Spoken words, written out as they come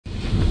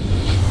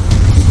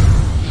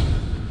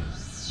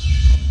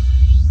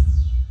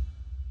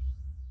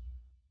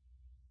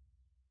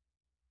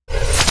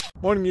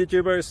Morning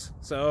YouTubers.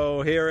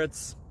 So here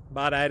it's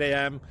about 8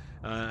 a.m.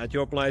 At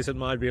your place it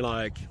might be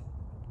like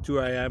 2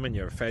 a.m. and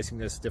you're facing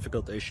this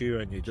difficult issue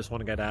and you just want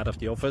to get out of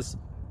the office.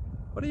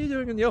 What are you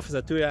doing in the office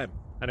at 2 a.m.?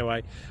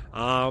 Anyway,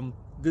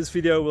 this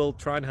video will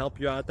try and help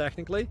you out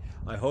technically.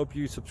 I hope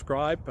you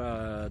subscribe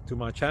to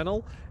my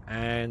channel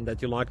and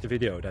that you like the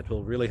video. That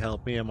will really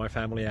help me and my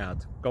family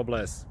out. God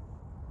bless.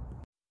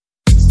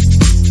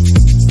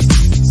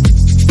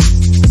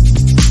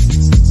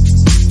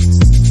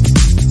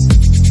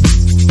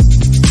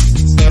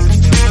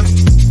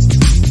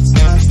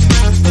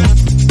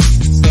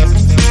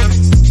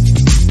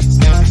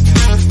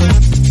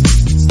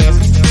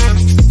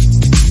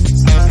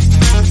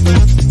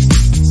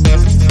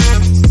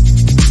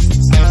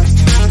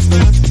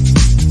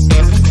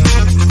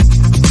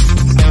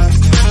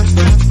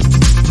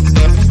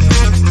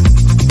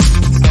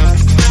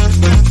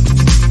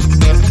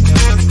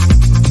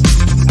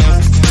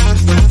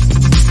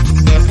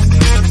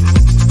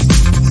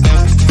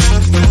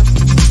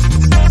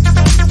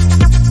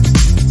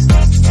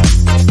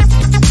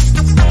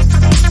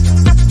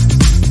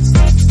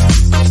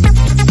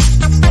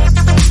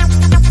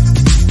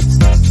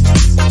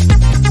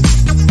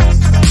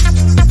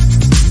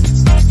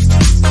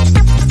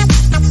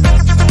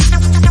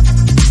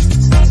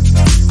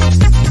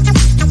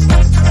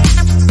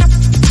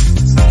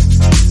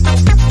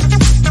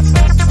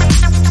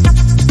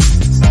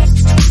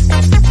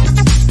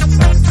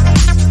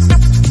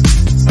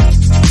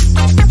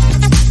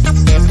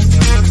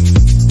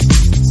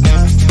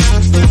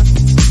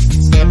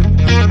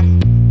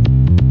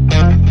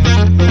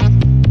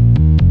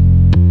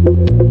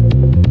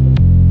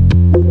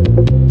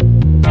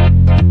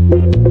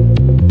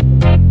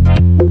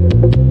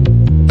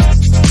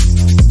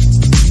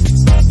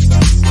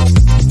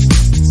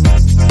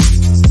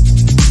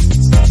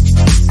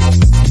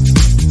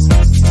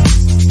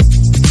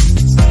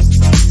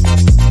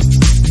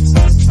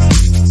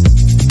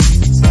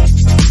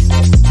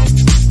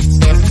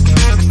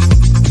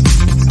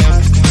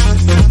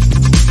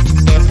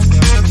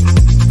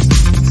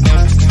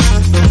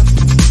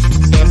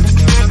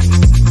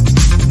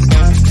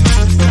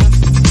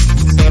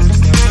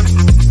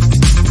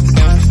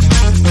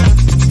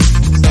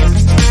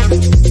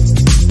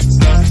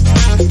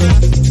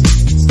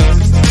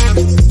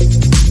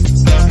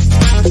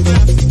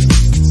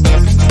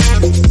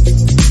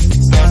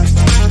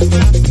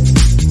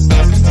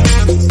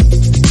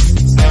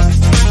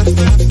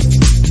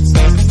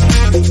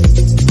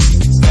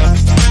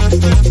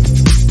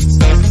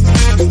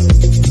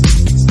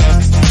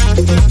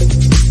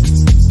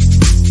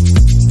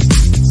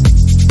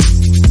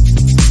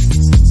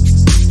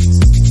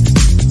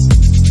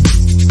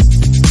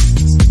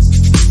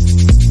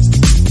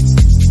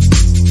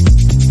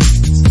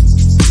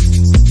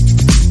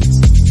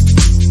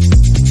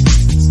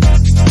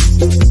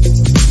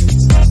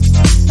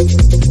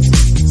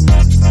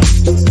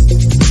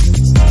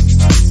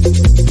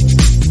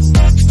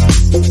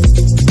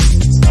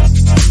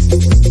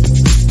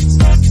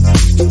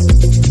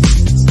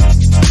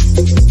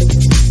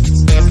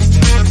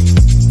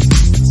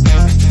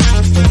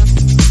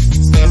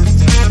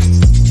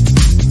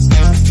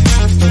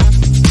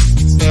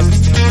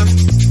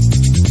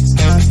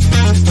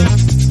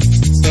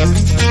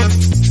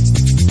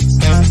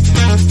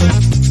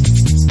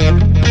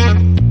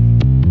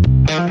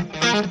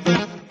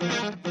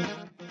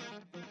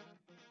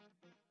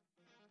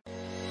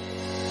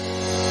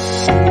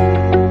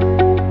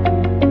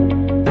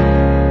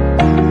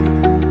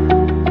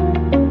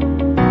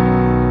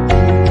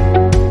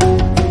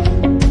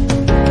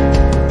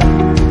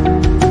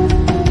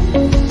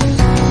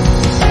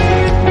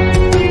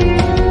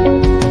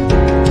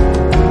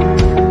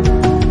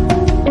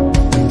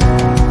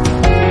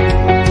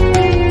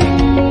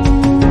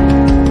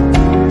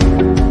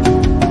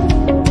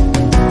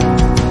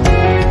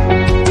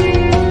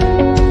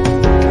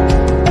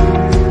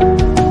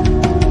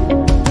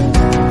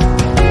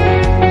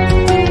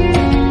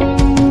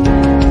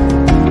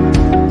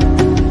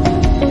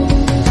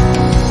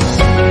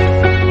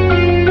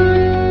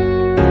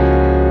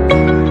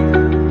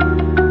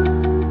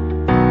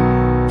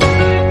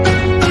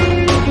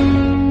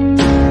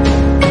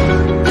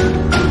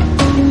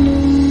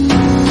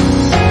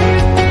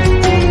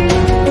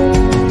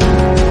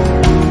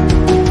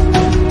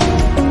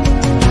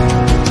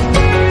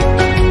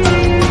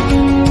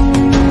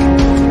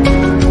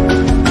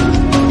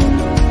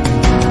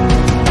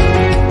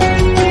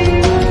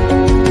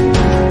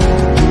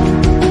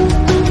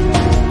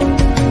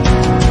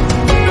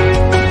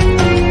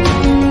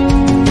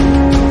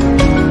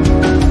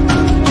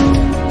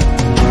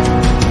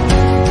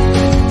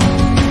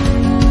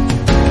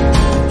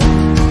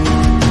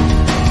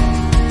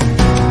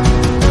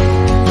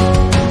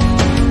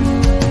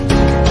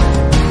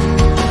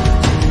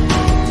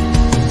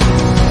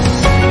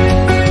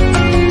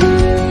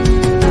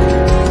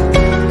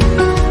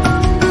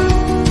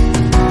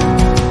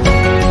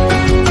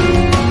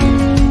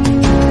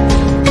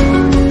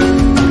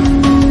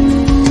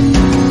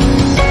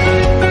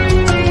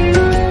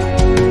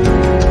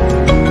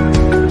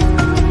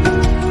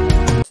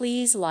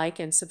 please like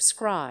and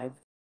subscribe.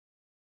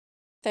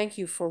 Thank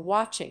you for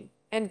watching,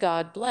 and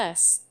God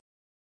bless.